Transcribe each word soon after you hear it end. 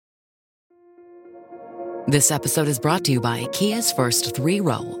This episode is brought to you by Kia's first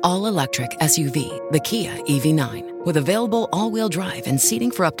 3-row, all-electric SUV, the Kia EV9, with available all-wheel drive and seating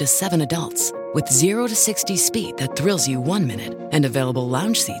for up to 7 adults, with 0 to 60 speed that thrills you 1 minute and available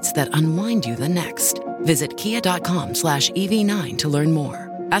lounge seats that unwind you the next. Visit kia.com/EV9 to learn more.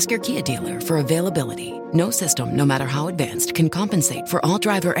 Ask your Kia dealer for availability. No system, no matter how advanced, can compensate for all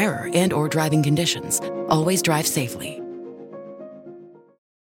driver error and or driving conditions. Always drive safely.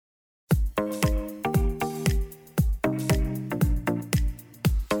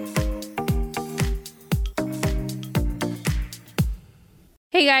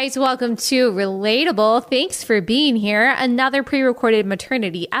 Hey guys, welcome to Relatable. Thanks for being here. Another pre-recorded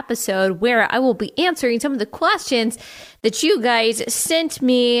maternity episode where I will be answering some of the questions that you guys sent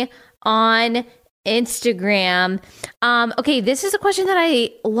me on Instagram. Okay, this is a question that I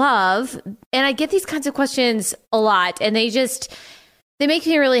love, and I get these kinds of questions a lot, and they make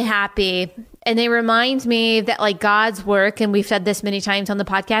me really happy, and they remind me that like God's work, and we've said this many times on the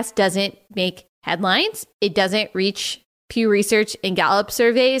podcast, doesn't make headlines. It doesn't reach Pew Research and Gallup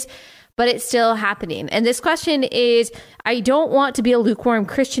surveys, but it's still happening. And this question is, I don't want to be a lukewarm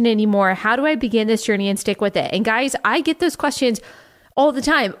Christian anymore. How do I begin this journey and stick with it? And guys, I get those questions all the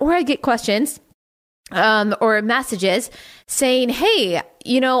time, or I get questions or messages saying, hey,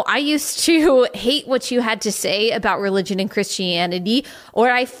 I used to hate what you had to say about religion and Christianity,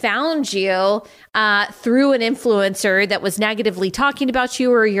 or I found you through an influencer that was negatively talking about you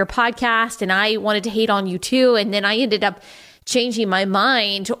or your podcast, and I wanted to hate on you too. And then I ended up changing my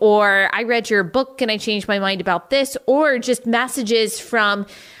mind, or I read your book and I changed my mind about this, or just messages from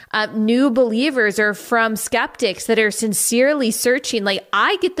new believers or from skeptics that are sincerely searching. Like,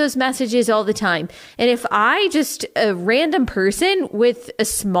 I get those messages all the time. And if I just a random person with a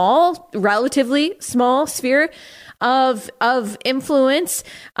relatively small sphere of influence,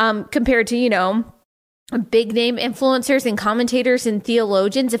 compared to, big name influencers and commentators and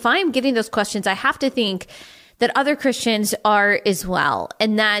theologians, if I'm getting those questions, I have to think that other Christians are as well,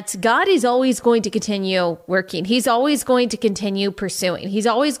 and that God is always going to continue working. He's always going to continue pursuing. He's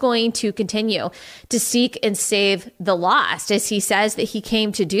always going to continue to seek and save the lost, as he says that he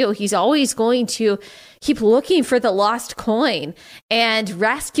came to do. He's always going to keep looking for the lost coin and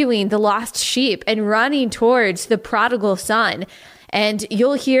rescuing the lost sheep and running towards the prodigal son. And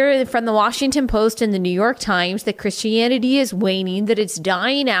you'll hear from the Washington Post and the New York Times that Christianity is waning, that it's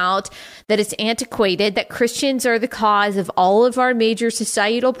dying out, that it's antiquated, that Christians are the cause of all of our major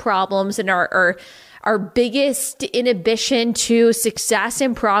societal problems and our biggest inhibition to success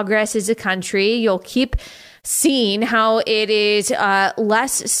and progress as a country. You'll keep seeing how it is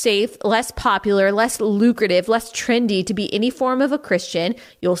less safe, less popular, less lucrative, less trendy to be any form of a Christian.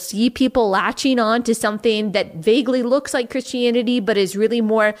 You'll see people latching on to something that vaguely looks like Christianity, but is really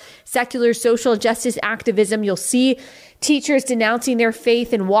more secular social justice activism. You'll see teachers denouncing their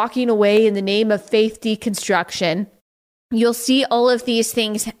faith and walking away in the name of faith deconstruction. You'll see all of these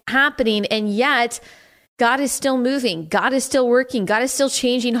things happening, and yet God is still moving. God is still working. God is still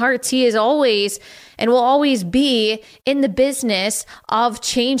changing hearts. He is always and will always be in the business of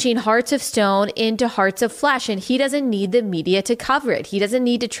changing hearts of stone into hearts of flesh. And he doesn't need the media to cover it. He doesn't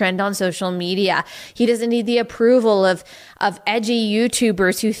need to trend on social media. He doesn't need the approval of edgy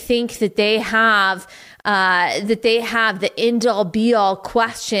YouTubers who think that they have the end-all be-all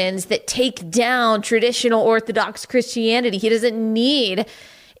questions that take down traditional Orthodox Christianity. He doesn't need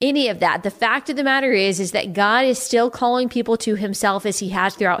any of that. The fact of the matter is that God is still calling people to himself, as he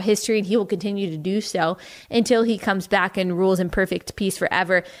has throughout history, and he will continue to do so until he comes back and rules in perfect peace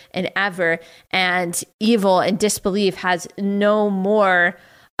forever and ever. And evil and disbelief has no more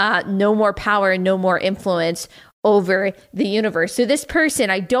power and no more influence over the universe. So this person,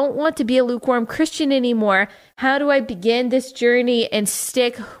 I don't want to be a lukewarm Christian anymore. How do I begin this journey and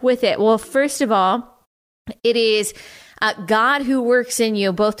stick with it? Well, first of all, it is God who works in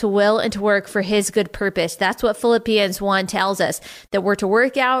you both to will and to work for his good purpose. That's what Philippians 1 tells us, that we're to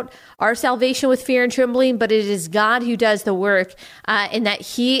work out our salvation with fear and trembling, but it is God who does the work, and that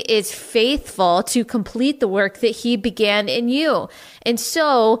he is faithful to complete the work that he began in you. And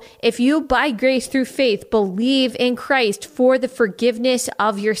so if you by grace through faith believe in Christ for the forgiveness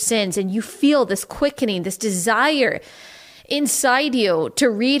of your sins, and you feel this quickening, this desire inside you to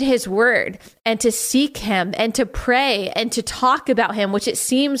read his word and to seek him and to pray and to talk about him, which it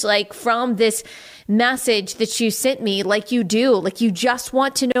seems like from this message that you sent me, like you do, like you just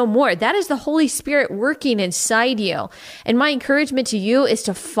want to know more. That is the Holy Spirit working inside you. And my encouragement to you is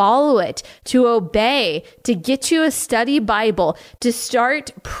to follow it, to obey, to get you a study Bible, to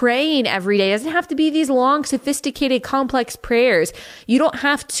start praying every day. It doesn't have to be these long, sophisticated, complex prayers. You don't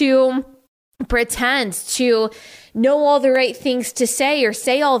have to pretends to know all the right things to say or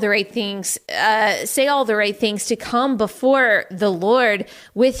say all the right things to come before the Lord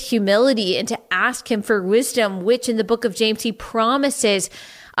with humility and to ask him for wisdom, which in the book of James he promises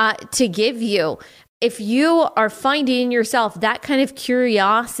to give you. If you are finding in yourself that kind of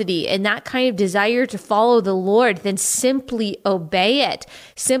curiosity and that kind of desire to follow the Lord, then simply obey it.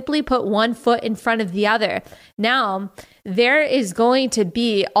 Simply put one foot in front of the other. Now, there is going to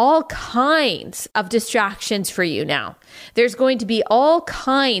be all kinds of distractions for you now. There's going to be all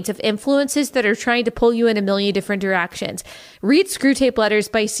kinds of influences that are trying to pull you in a million different directions. Read Screwtape Letters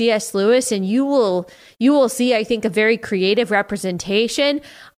by C.S. Lewis, and you will see, I think, a very creative representation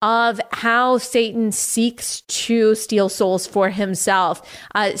of how Satan seeks to steal souls for himself,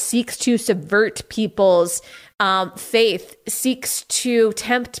 seeks to subvert people's faith, seeks to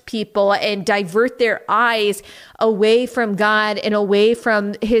tempt people and divert their eyes away from God and away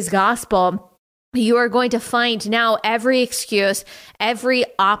from his gospel. You are going to find now every excuse, every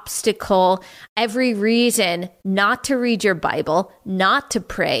obstacle, every reason not to read your Bible, not to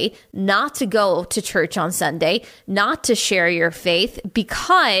pray, not to go to church on Sunday, not to share your faith,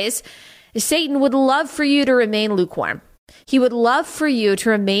 because Satan would love for you to remain lukewarm. He would love for you to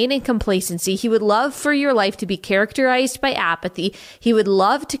remain in complacency. He would love for your life to be characterized by apathy. He would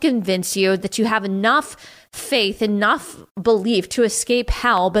love to convince you that you have enough faith, enough belief to escape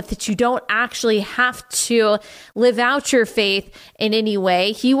hell, but that you don't actually have to live out your faith in any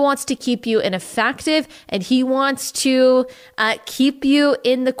way. He wants to keep you ineffective, and he wants to keep you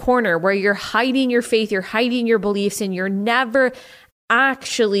in the corner where you're hiding your faith, you're hiding your beliefs, and you're never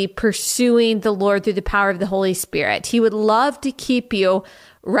actually pursuing the Lord through the power of the Holy Spirit. He would love to keep you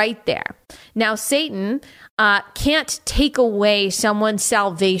right there. Now, Satan can't take away someone's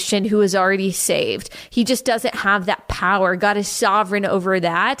salvation who is already saved. He just doesn't have that power. God is sovereign over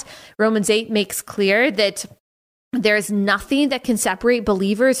that. Romans 8 makes clear that there's nothing that can separate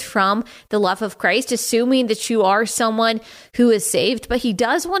believers from the love of Christ, assuming that you are someone who is saved. But he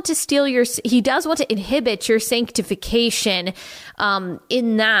does want to inhibit your sanctification,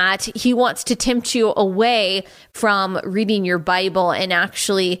 in that he wants to tempt you away from reading your Bible and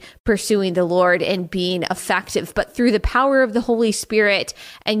actually pursuing the Lord and being effective. But through the power of the Holy Spirit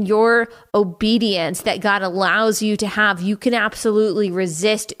and your obedience that God allows you to have, you can absolutely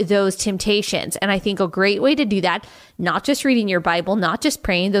resist those temptations. And I think a great way to do that, not just reading your Bible, not just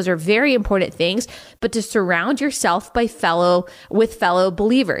praying, those are very important things, but to surround yourself with fellow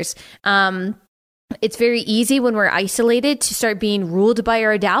believers. It's very easy when we're isolated to start being ruled by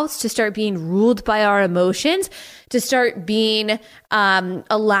our doubts, to start being ruled by our emotions, to start being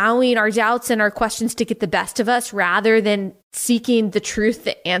allowing our doubts and our questions to get the best of us rather than seeking the truth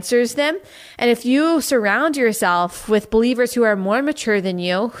that answers them. And if you surround yourself with believers who are more mature than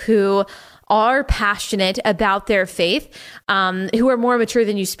you, who are passionate about their faith, who are more mature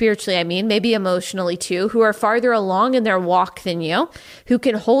than you spiritually, maybe emotionally too, who are farther along in their walk than you, who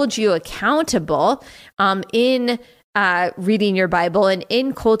can hold you accountable in reading your Bible and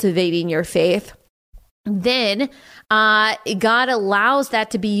in cultivating your faith, then God allows that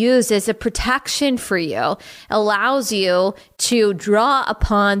to be used as a protection for you, allows you to draw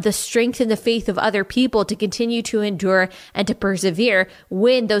upon the strength and the faith of other people to continue to endure and to persevere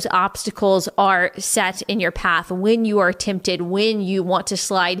when those obstacles are set in your path, when you are tempted, when you want to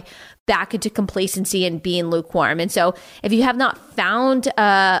slide back into complacency and being lukewarm. And so if you have not found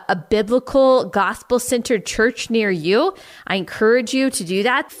a biblical gospel-centered church near you, I encourage you to do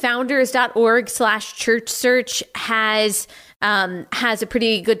that. Founders.org/church search has a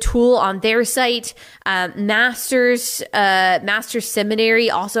pretty good tool on their site. Master's Seminary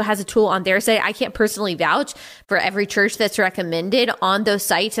also has a tool on their site. I can't personally vouch for every church that's recommended on those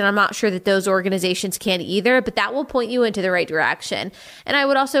sites, and I'm not sure that those organizations can either, but that will point you into the right direction. And I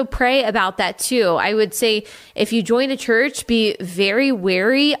would also pray about that too. I would say if you join a church, be very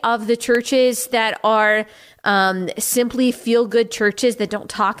wary of the churches that are simply feel-good churches that don't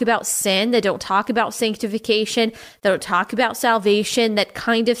talk about sin, that don't talk about sanctification, that don't talk about salvation, that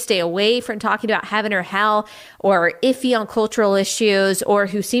kind of stay away from talking about heaven or hell, or iffy on cultural issues, or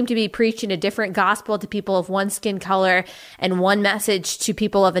who seem to be preaching a different gospel to people of one skin color and one message to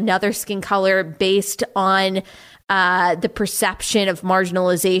people of another skin color based on the perception of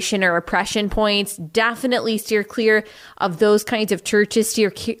marginalization or oppression points. Definitely steer clear of those kinds of churches,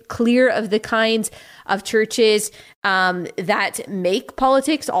 steer clear of the kinds of churches that make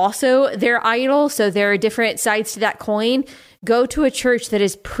politics also their idol. So there are different sides to that coin. Go to a church that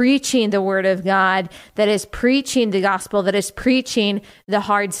is preaching the word of God, that is preaching the gospel, that is preaching the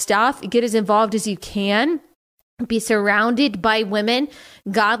hard stuff. Get as involved as you can Be surrounded by women,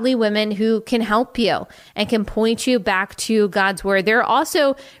 godly women who can help you and can point you back to God's word. There are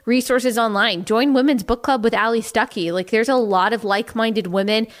also resources online. Join Women's Book Club with Ali Stuckey. Like, there's a lot of like-minded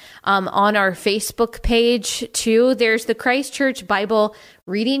women on our Facebook page too. There's the Christ Church Bible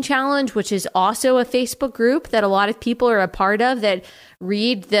Reading Challenge, which is also a Facebook group that a lot of people are a part of, that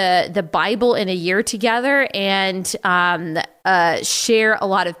read the Bible in a year together and share a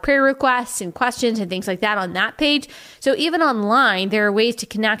lot of prayer requests and questions and things like that on that page. So even online, there are ways to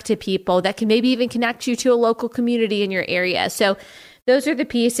connect to people that can maybe even connect you to a local community in your area. So those are the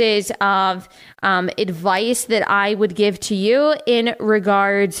pieces of advice that I would give to you in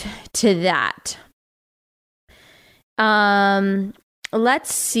regards to that.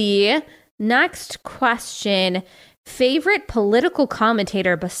 Let's see. Next question. Favorite political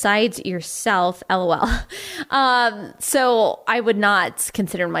commentator besides yourself? LOL. So I would not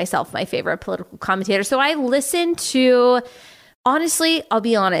consider myself my favorite political commentator. So I listen to, honestly, I'll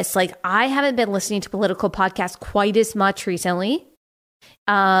be honest, like, I haven't been listening to political podcasts quite as much recently.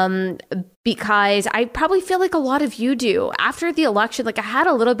 Because I probably feel like a lot of you do. After the election, like, I had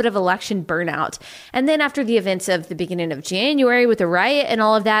a little bit of election burnout. And then after the events of the beginning of January with the riot and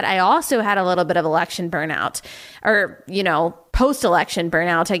all of that, I also had a little bit of election burnout, or, post-election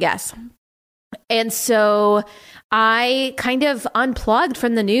burnout, I guess. And so I kind of unplugged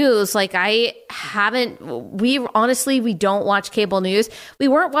from the news. Like, we don't watch cable news. We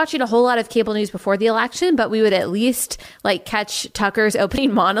weren't watching a whole lot of cable news before the election, but we would at least catch Tucker's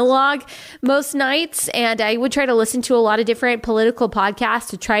opening monologue most nights. And I would try to listen to a lot of different political podcasts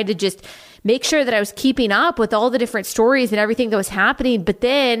to try to just make sure that I was keeping up with all the different stories and everything that was happening. But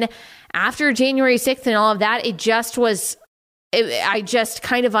then after January 6th and all of that, I just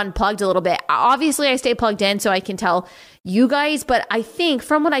kind of unplugged a little bit. Obviously, I stay plugged in so I can tell you guys, but I think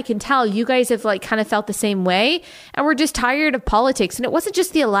from what I can tell, you guys have kind of felt the same way, and we're just tired of politics. And it wasn't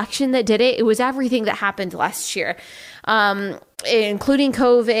just the election that did it. It was everything that happened last year, including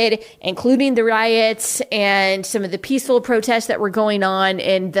COVID, including the riots and some of the peaceful protests that were going on,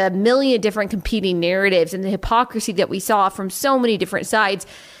 and the million different competing narratives and the hypocrisy that we saw from so many different sides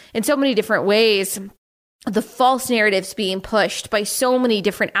in so many different ways. The false narratives being pushed by so many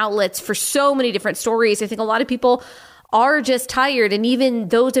different outlets for so many different stories. I think a lot of people are just tired. And even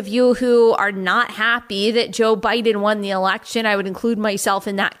those of you who are not happy that Joe Biden won the election, I would include myself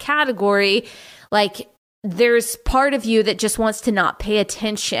in that category. There's part of you that just wants to not pay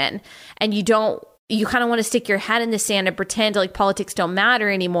attention, and you kind of want to stick your head in the sand and pretend like politics don't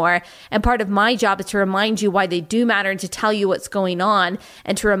matter anymore. And part of my job is to remind you why they do matter, and to tell you what's going on,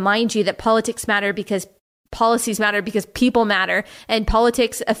 and to remind you that politics matter because policies matter, because people matter, and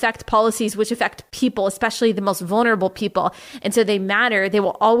politics affect policies which affect people, especially the most vulnerable people. And so they matter. They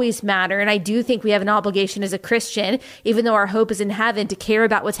will always matter. And I do think we have an obligation as a Christian, even though our hope is in heaven, to care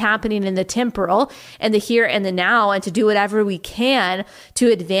about what's happening in the temporal and the here and the now, and to do whatever we can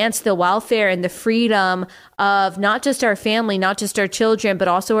to advance the welfare and the freedom of not just our family, not just our children, but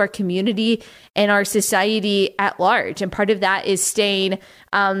also our community and our society at large. And part of that is staying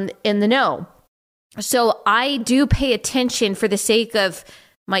in the know. So I do pay attention for the sake of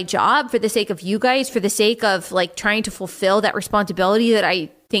my job, for the sake of you guys, for the sake of trying to fulfill that responsibility that I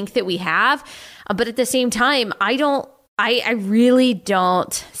think that we have. But at the same time, I really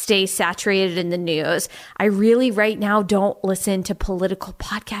don't stay saturated in the news. I really right now don't listen to political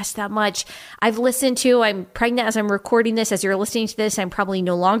podcasts that much. I'm pregnant as I'm recording this. As you're listening to this, I'm probably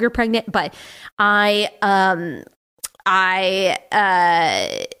no longer pregnant, but I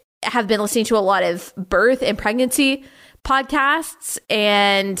have been listening to a lot of birth and pregnancy podcasts,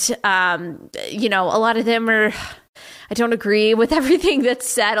 and a lot of them are, I don't agree with everything that's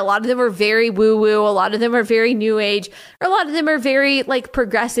said. A lot of them are very woo-woo. A lot of them are very new age, or a lot of them are very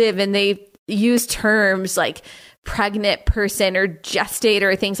progressive, and they use terms like pregnant person or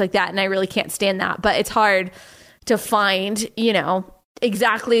gestator or things like that. And I really can't stand that, but it's hard to find,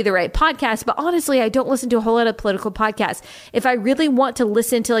 exactly the right podcast. But honestly, I don't listen to a whole lot of political podcasts. If I really want to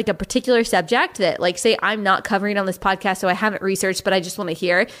listen to a particular subject that say I'm not covering on this podcast, so I haven't researched, but I just want to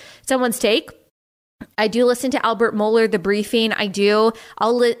hear someone's take, I do listen to Albert Mohler, The Briefing. I do.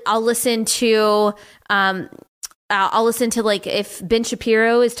 I'll listen to if Ben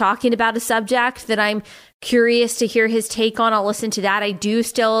Shapiro is talking about a subject that I'm curious to hear his take on, I'll listen to that. I do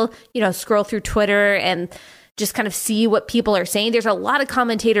still, scroll through Twitter and just kind of see what people are saying. There's a lot of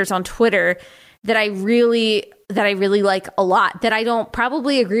commentators on Twitter that I really like a lot, that I don't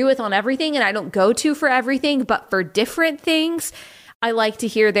probably agree with on everything, and I don't go to for everything, but for different things, I like to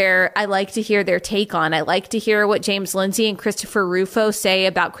hear their take on. I like to hear what James Lindsay and Christopher Rufo say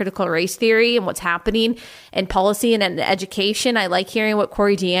about critical race theory and what's happening in policy and in education. I like hearing what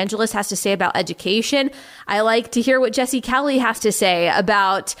Corey DeAngelis has to say about education. I like to hear what Jesse Kelly has to say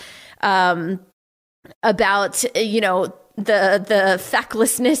about the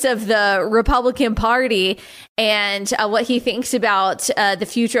fecklessness of the Republican Party and what he thinks about the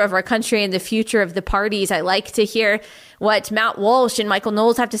future of our country and the future of the parties. I like to hear what Matt Walsh and Michael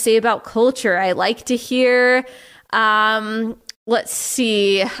Knowles have to say about culture. I like to hear, let's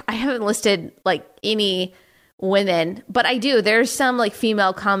see, I haven't listed like any women, but I do. There's some like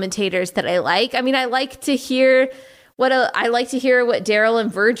female commentators that I like. I mean, I like to hear what Daryl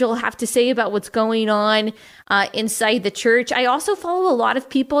and Virgil have to say about what's going on inside the church. I also follow a lot of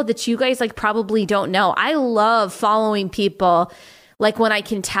people that you guys like probably don't know. I love following people like when I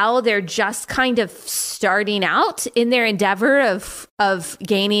can tell they're just kind of starting out in their endeavor of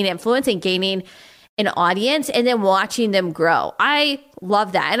gaining influence and gaining an audience and then watching them grow. I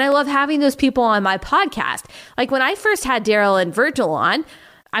love that. And I love having those people on my podcast. Like when I first had Daryl and Virgil on,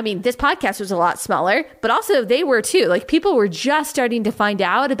 I mean, this podcast was a lot smaller, but also they were too. Like people were just starting to find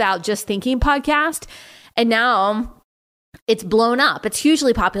out about Just Thinking podcast. And now it's blown up. It's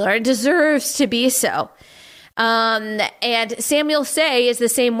hugely popular. It deserves to be so. And Samuel Say is the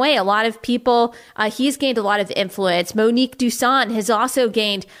same way. A lot of people, he's gained a lot of influence. Monique Duson has also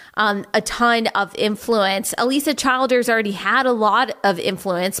gained a ton of influence. Elisa Childers already had a lot of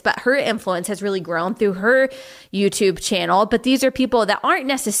influence, but her influence has really grown through her YouTube channel. But these are people that aren't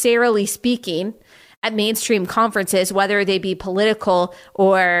necessarily speaking at mainstream conferences, whether they be political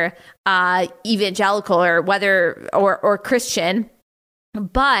or evangelical or Christian.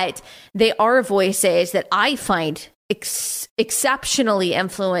 But they are voices that I find exceptionally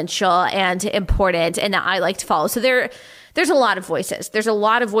influential and important and that I like to follow. So there's a lot of voices. There's a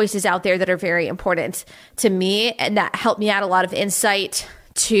lot of voices out there that are very important to me and that help me add a lot of insight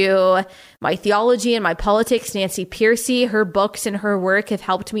to my theology and my politics. Nancy Pearcey, her books and her work have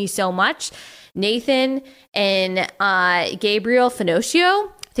helped me so much. Nathan and Gabriel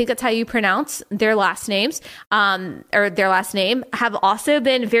Finocio, I think that's how you pronounce their last names, or their last name, have also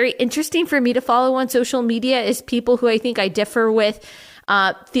been very interesting for me to follow on social media as people who I think I differ with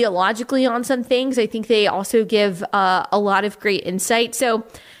theologically on some things. I think they also give a lot of great insight. So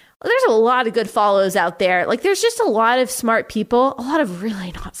there's a lot of good follows out there. Like there's just a lot of smart people, a lot of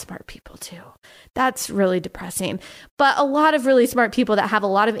really not smart people too. That's really depressing. But a lot of really smart people that have a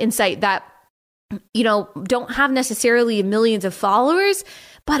lot of insight that, you know, don't have necessarily millions of followers,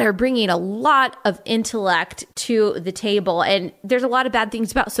 but are bringing a lot of intellect to the table. And there's a lot of bad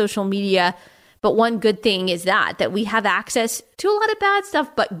things about social media, but one good thing is that we have access to a lot of bad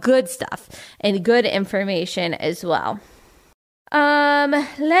stuff, but good stuff and good information as well.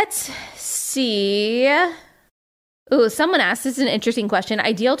 Let's see. Ooh, someone asked, this is an interesting question.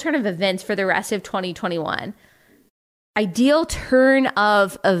 Ideal turn of events for the rest of 2021. Ideal turn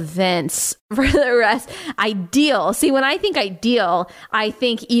of events for the rest. Ideal. See, when I think ideal, I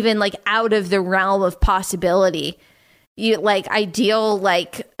think even like out of the realm of possibility. You like ideal,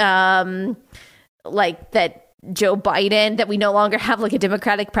 like that Joe Biden, that we no longer have like a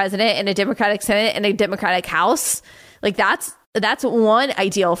Democratic president and a Democratic Senate and a Democratic House. Like that's one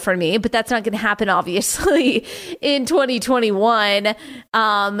ideal for me, but that's not going to happen, obviously, in 2021.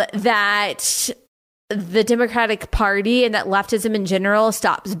 That the Democratic Party and that leftism in general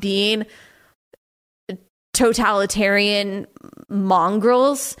stops being totalitarian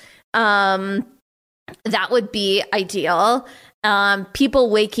mongrels. That would be ideal. People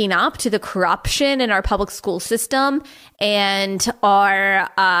waking up to the corruption in our public school system and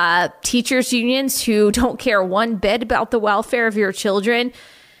our teachers unions who don't care one bit about the welfare of your children.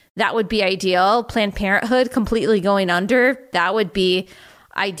 That would be ideal. Planned Parenthood completely going under. That would be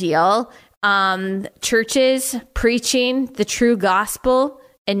ideal. Churches preaching the true gospel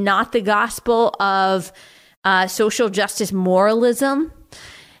and not the gospel of social justice moralism,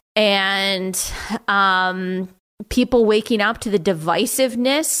 and people waking up to the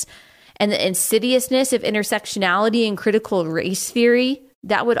divisiveness and the insidiousness of intersectionality and critical race theory.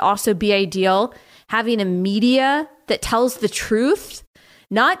 That would also be ideal. Having a media that tells the truth,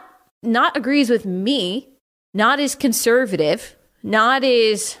 not agrees with me, not is conservative, not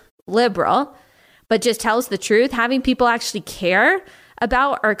is liberal, but just tells the truth. Having people actually care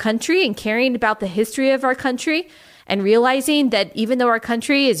about our country and caring about the history of our country, and realizing that even though our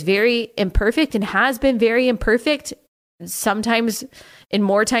country is very imperfect and has been very imperfect, sometimes in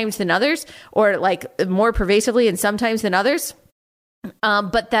more times than others, or like more pervasively and sometimes than others,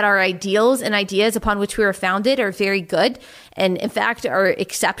 but that our ideals and ideas upon which we were founded are very good and, in fact, are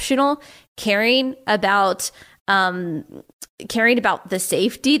exceptional, caring about the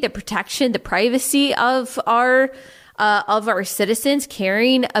safety, the protection, the privacy of our citizens,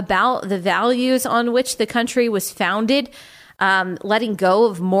 caring about the values on which the country was founded, letting go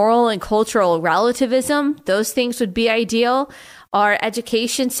of moral and cultural relativism. Those things would be ideal. Our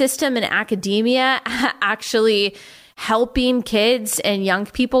education system and academia actually helping kids and young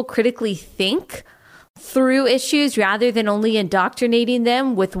people critically think through issues rather than only indoctrinating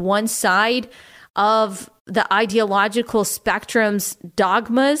them with one side of the ideological spectrum's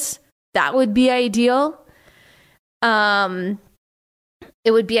dogmas. That would be ideal. It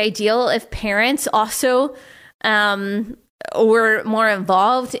would be ideal if parents also were more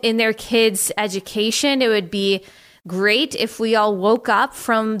involved in their kids' education. It would be great if we all woke up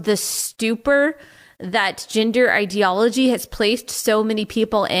from the stupor that gender ideology has placed so many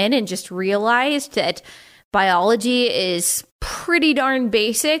people in and just realized that biology is pretty darn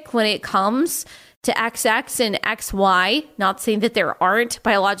basic when it comes to XX and XY. Not saying that there aren't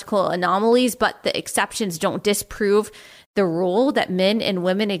biological anomalies, but the exceptions don't disprove the rule that men and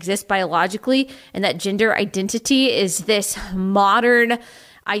women exist biologically, and that gender identity is this modern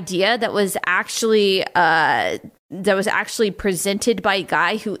idea that was actually presented by a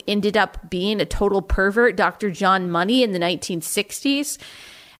guy who ended up being a total pervert, Dr. John Money, in the 1960s.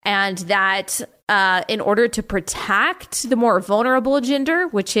 And that in order to protect the more vulnerable gender,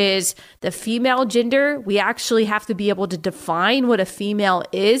 which is the female gender, we actually have to be able to define what a female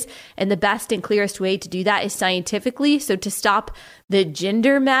is. And the best and clearest way to do that is scientifically. So to stop the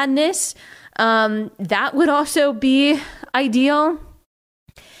gender madness, that would also be ideal.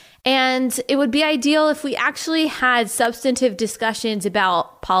 And it would be ideal if we actually had substantive discussions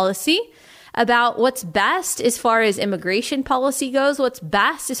about policy, about what's best as far as immigration policy goes, what's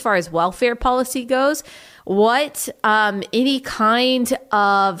best as far as welfare policy goes, what any kind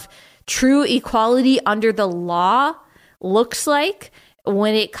of true equality under the law looks like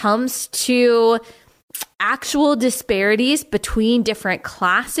when it comes to actual disparities between different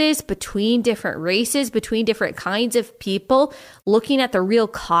classes, between different races, between different kinds of people, looking at the real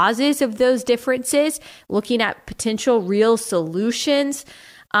causes of those differences, looking at potential real solutions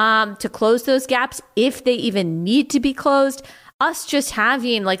to close those gaps if they even need to be closed. Us just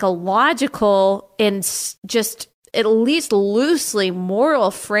having like a logical and just at least loosely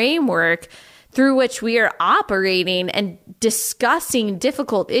moral framework through which we are operating and discussing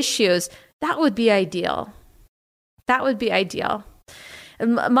difficult issues, that would be ideal. That would be ideal.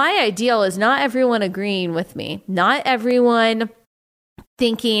 My ideal is not everyone agreeing with me, not everyone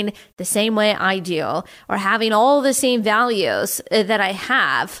thinking the same way I do, or having all the same values that I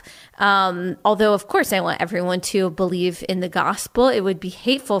have. Although, of course, I want everyone to believe in the gospel. It would be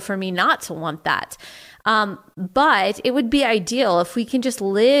hateful for me not to want that. But it would be ideal if we can just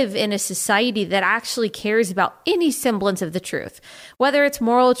live in a society that actually cares about any semblance of the truth, whether it's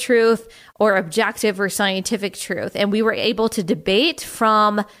moral truth or objective or scientific truth. And we were able to debate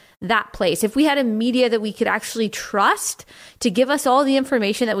from that place. If we had a media that we could actually trust to give us all the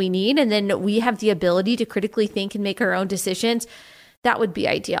information that we need, and then we have the ability to critically think and make our own decisions, that would be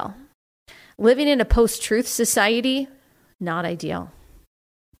ideal. Living in a post-truth society, not ideal.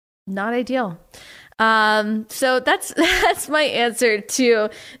 Not ideal. So that's my answer to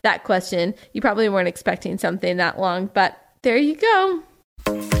that question. You probably weren't expecting something that long, but there you go.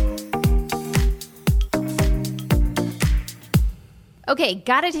 Okay,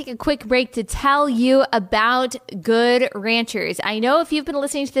 gotta take a quick break to tell you about Good Ranchers. I know if you've been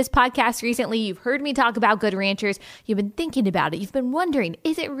listening to this podcast recently, you've heard me talk about Good Ranchers. You've been thinking about it. You've been wondering,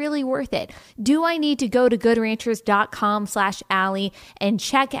 is it really worth it? Do I need to go to goodranchers.com/Allie and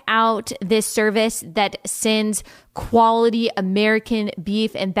check out this service that sends quality American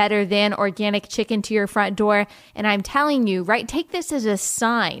beef and better than organic chicken to your front door? And I'm telling you, right, take this as a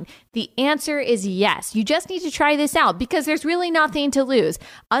sign. The answer is yes. You just need to try this out because there's really nothing to lose.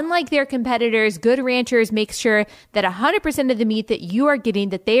 Unlike their competitors, Good Ranchers makes sure that 100% of the meat that you are getting,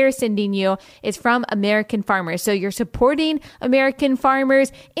 that they are sending you, is from American farmers. So you're supporting American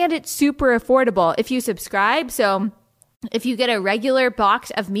farmers, and it's super affordable. If you subscribe, if you get a regular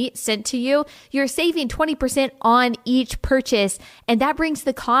box of meat sent to you, you're saving 20% on each purchase. And that brings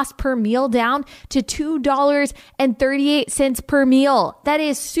the cost per meal down to $2.38 per meal. That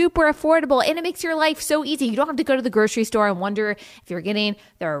is super affordable. And it makes your life so easy. You don't have to go to the grocery store and wonder if you're getting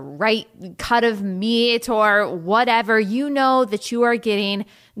the right cut of meat or whatever. You know that you are getting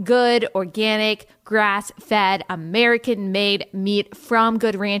good, organic, grass-fed, American-made meat from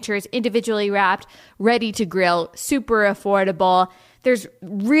Good Ranchers, individually wrapped, ready to grill, super affordable. There's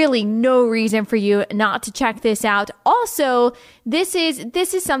really no reason for you not to check this out. Also, this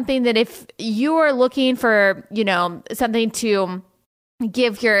is something that if you're looking for, something to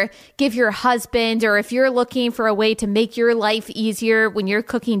give your husband, or if you're looking for a way to make your life easier when you're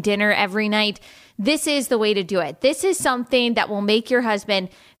cooking dinner every night, this is the way to do it. This is something that will make your husband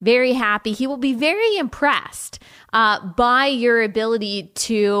very happy. He will be very impressed by your ability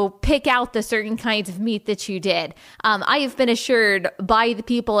to pick out the certain kinds of meat that you did. I have been assured by the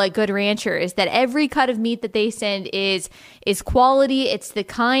people at Good Ranchers that every cut of meat that they send is quality. It's the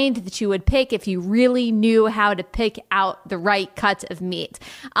kind that you would pick if you really knew how to pick out the right cuts of meat.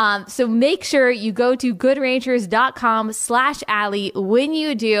 So make sure you go to goodranchers.com/Allie. When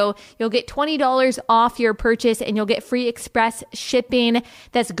you do, you'll get $20 off your purchase and you'll get free express shipping.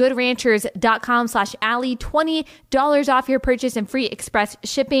 That's goodranchers.com/Allie. $20 off your purchase and free express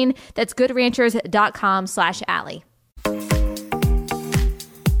shipping. That's goodranchers.com/Allie.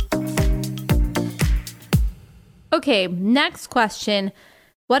 Okay, next question.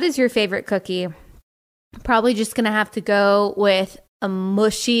 What is your favorite cookie? Probably just going to have to go with a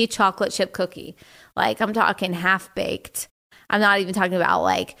mushy chocolate chip cookie. Like, I'm talking half baked. I'm not even talking about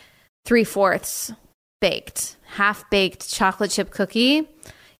like 3/4 baked. Half baked chocolate chip cookie.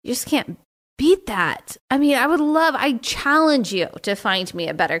 You just can't beat that. I mean, I challenge you to find me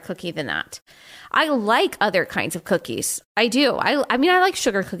a better cookie than that. I like other kinds of cookies. I do. I like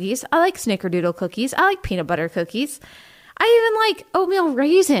sugar cookies. I like snickerdoodle cookies. I like peanut butter cookies. I even like oatmeal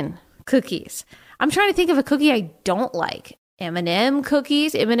raisin cookies. I'm trying to think of a cookie I don't like. M&M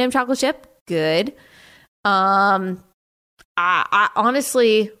cookies, M&M chocolate chip, good. I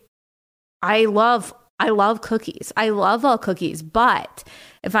honestly, I love cookies. I love all cookies, but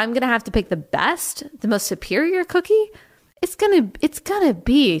if I'm going to have to pick the best, the most superior cookie, it's going to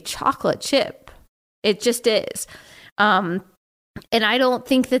be chocolate chip. It just is. And I don't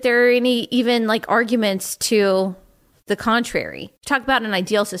think that there are any even like arguments to the contrary. Talk about an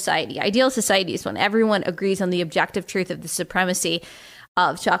ideal society. Ideal society is when everyone agrees on the objective truth of the supremacy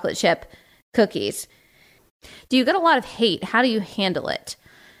of chocolate chip cookies. Do you get a lot of hate? How do you handle it?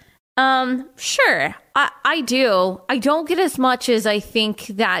 Sure, I do. I don't get as much as I think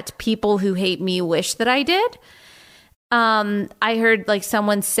that people who hate me wish that I did. I heard like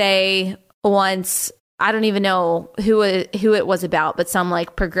someone say once, I don't even know who it was about, but some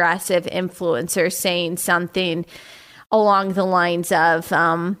like progressive influencer saying something along the lines of,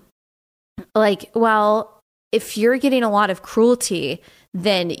 well, if you're getting a lot of cruelty,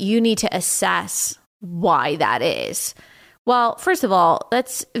 then you need to assess why that is. Well, first of all,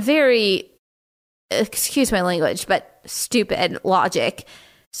 that's very, excuse my language, but stupid logic.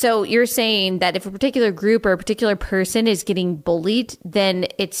 So you're saying that if a particular group or a particular person is getting bullied, then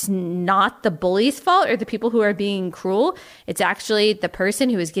it's not the bully's fault or the people who are being cruel. It's actually the person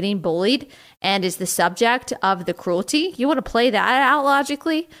who is getting bullied and is the subject of the cruelty. You want to play that out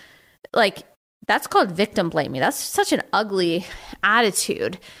logically? Like, that's called victim blaming. That's such an ugly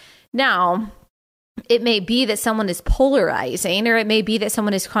attitude. Now, it may be that someone is polarizing, or it may be that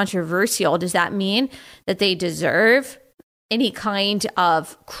someone is controversial. Does that mean that they deserve any kind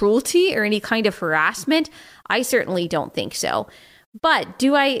of cruelty or any kind of harassment? I certainly don't think so. But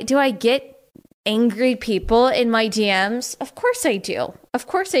do I get angry people in my DMs? Of course I do. Of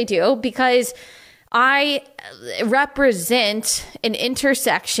course I do, because I represent an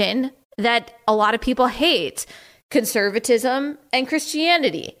intersection that a lot of people hate: conservatism and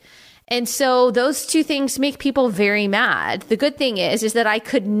Christianity. And so those two things make people very mad. The good thing is that I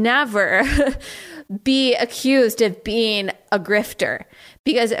could never be accused of being a grifter,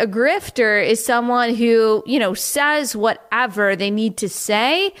 because a grifter is someone who, says whatever they need to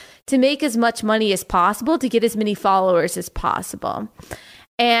say to make as much money as possible, to get as many followers as possible.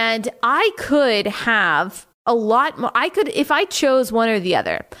 And I could have a lot more. I could, if I chose one or the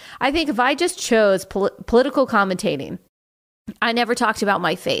other. I think if I just chose political commentating, I never talked about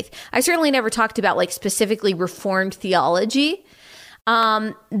my faith. I certainly never talked about like specifically Reformed theology.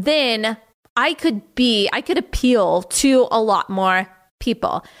 Then I could appeal to a lot more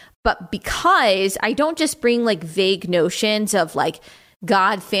people. But because I don't just bring like vague notions of like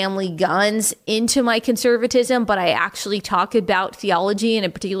God, family, guns into my conservatism, but I actually talk about theology, and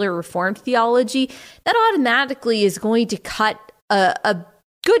in particular Reformed theology, that automatically is going to cut a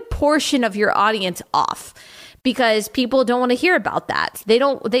good portion of your audience off. Because people don't want to hear about that. They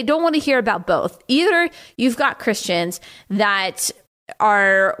don't want to hear about both. Either you've got Christians that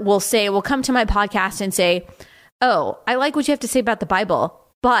will come to my podcast and say, "Oh, I like what you have to say about the Bible,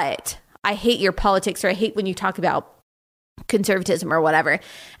 but I hate your politics, or I hate when you talk about conservatism or whatever."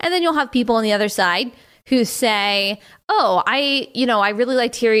 And then you'll have people on the other side who say, oh, I really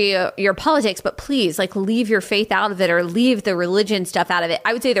like to hear your politics, but please, like, leave your faith out of it or leave the religion stuff out of it.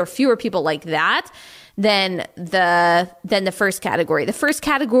 I would say there are fewer people like that than the first category. The first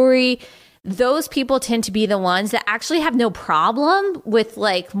category, those people tend to be the ones that actually have no problem with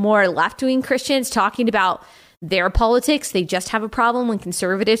like more left-wing Christians talking about their politics. They just have a problem when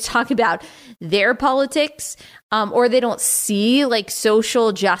conservatives talk about their politics, or they don't see like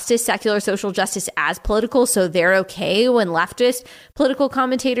social justice, secular social justice as political. So they're okay when leftist political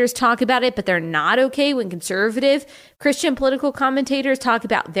commentators talk about it, but they're not okay when conservative Christian political commentators talk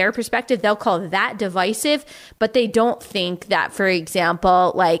about their perspective. They'll call that divisive, but they don't think that, for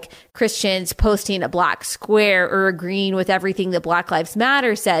example, like Christians posting a black square or agreeing with everything that Black Lives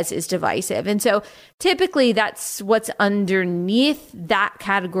Matter says is divisive. And so typically that's what's underneath that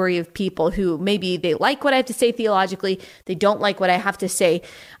category of people who maybe they like what I have to say theologically, they don't like what I have to say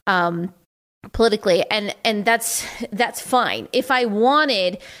politically, and that's fine. If I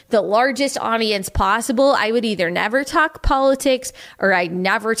wanted the largest audience possible, I would either never talk politics or I'd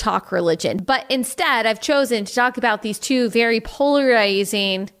never talk religion. But instead, I've chosen to talk about these two very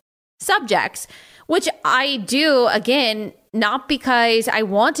polarizing subjects, which I do, again, not because I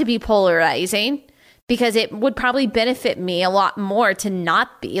want to be polarizing, because it would probably benefit me a lot more to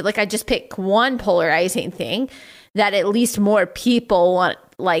not be. Like, I just pick one polarizing thing that at least more people want,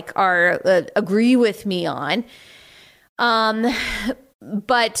 like, agree with me on. But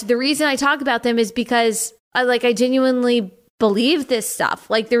the reason I talk about them is because I genuinely believe this stuff.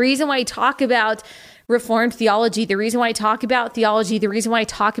 Like, the reason why I talk about Reformed theology, the reason why I talk about theology, the reason why I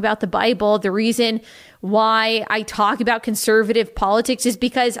talk about the Bible, the reason why I talk about conservative politics is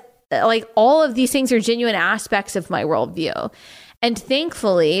because like all of these things are genuine aspects of my worldview. And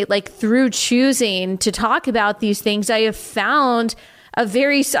thankfully, like through choosing to talk about these things, I have found a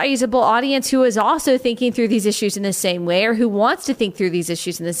very sizable audience who is also thinking through these issues in the same way, or who wants to think through these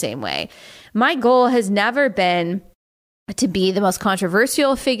issues in the same way. My goal has never been to be the most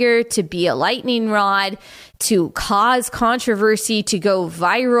controversial figure, to be a lightning rod, to cause controversy, to go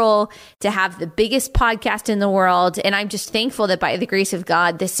viral, to have the biggest podcast in the world. And I'm just thankful that by the grace of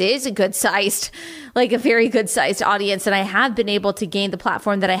God, this is a very good sized audience. And I have been able to gain the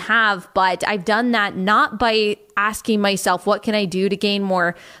platform that I have, but I've done that not by asking myself, what can I do to gain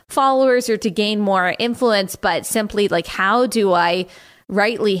more followers or to gain more influence, but simply like, how do I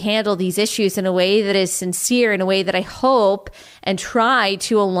rightly handle these issues in a way that is sincere, in a way that I hope and try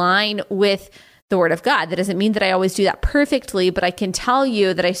to align with the Word of God. That doesn't mean that I always do that perfectly, but I can tell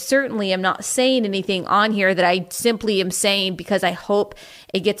you that I certainly am not saying anything on here that I simply am saying because I hope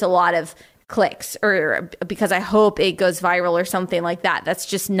it gets a lot of clicks or because I hope it goes viral or something like that.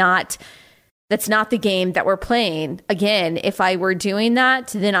 That's not the game that we're playing. Again, if I were doing that,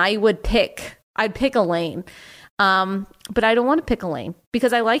 then I'd pick a lane. But I don't want to pick a lane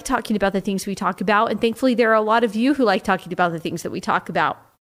because I like talking about the things we talk about. And thankfully, there are a lot of you who like talking about the things that we talk about.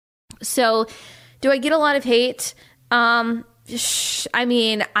 So do I get a lot of hate? I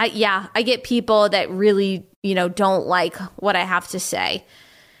get people that really, don't like what I have to say.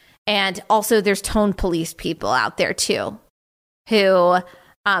 And also there's tone police people out there too, who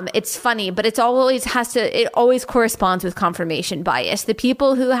it's funny, but it always corresponds with confirmation bias. The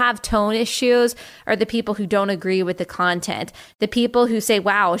people who have tone issues are the people who don't agree with the content. The people who say,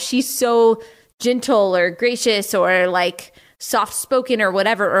 wow, she's so gentle or gracious or like soft spoken or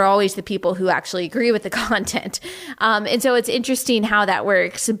whatever are always the people who actually agree with the content. And so it's interesting how that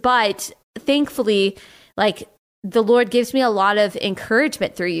works. But thankfully, like the Lord gives me a lot of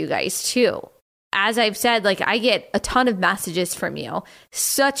encouragement through you guys too. As I've said, like I get a ton of messages from you,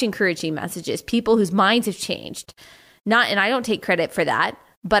 such encouraging messages, people whose minds have changed. And I don't take credit for that,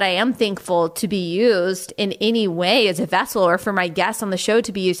 but I am thankful to be used in any way as a vessel, or for my guests on the show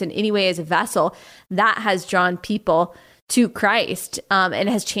to be used in any way as a vessel that has drawn people to Christ and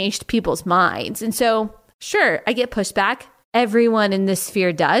has changed people's minds. And so, sure, I get pushback. Everyone in this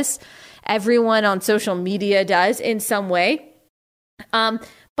sphere does. Everyone on social media does in some way.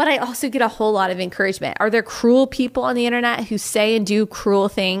 But I also get a whole lot of encouragement. Are there cruel people on the internet who say and do cruel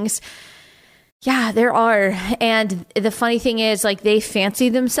things? Yeah, there are. And the funny thing is, like, they fancy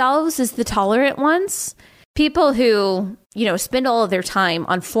themselves as the tolerant ones. People who, spend all of their time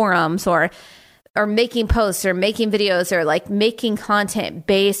on forums or making posts or making videos or like making content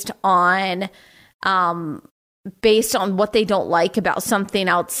based on what they don't like about something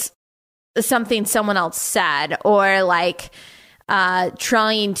someone else said, or like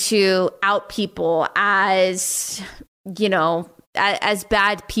trying to out people as, as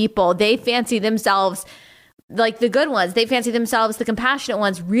bad people. They fancy themselves like the good ones. They fancy themselves the compassionate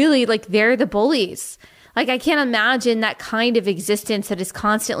ones. Really, like they're the bullies. Like I can't imagine that kind of existence that is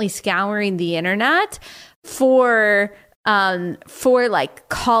constantly scouring the internet for like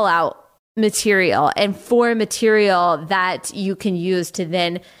call out material and for material that you can use to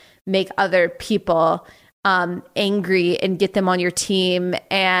then make other people angry and get them on your team.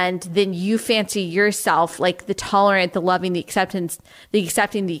 And then you fancy yourself like the tolerant, the loving, the accepting,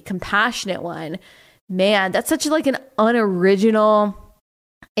 the compassionate one. Man, that's such like an unoriginal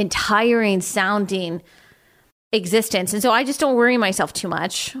and tiring sounding existence. And so I just don't worry myself too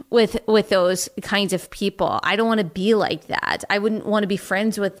much with those kinds of people. I don't want to be like that. I wouldn't want to be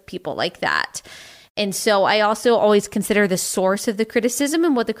friends with people like that. And so I also always consider the source of the criticism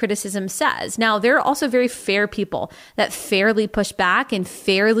and what the criticism says. Now, there are also very fair people that fairly push back and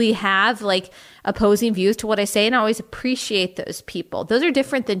fairly have like opposing views to what I say. And I always appreciate those people. Those are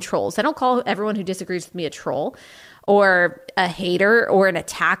different than trolls. I don't call everyone who disagrees with me a troll or a hater or an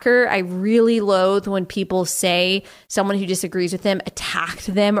attacker. I really loathe when people say someone who disagrees with them attacked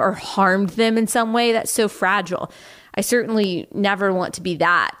them or harmed them in some way. That's so fragile. I certainly never want to be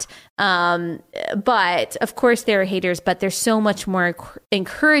that. But of course there are haters, but there's so much more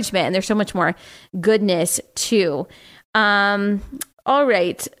encouragement and there's so much more goodness too. All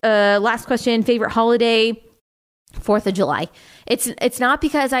right. Last question. Favorite holiday? 4th of July. It's not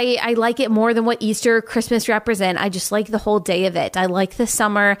because I like it more than what Easter or Christmas represent. I just like the whole day of it. I like the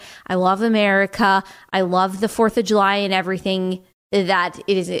summer. I love America. I love the 4th of July and everything that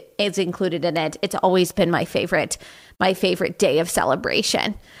is included in it. It's always been my favorite day of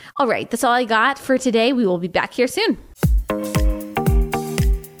celebration. All right, that's all I got for today. We will be back here soon.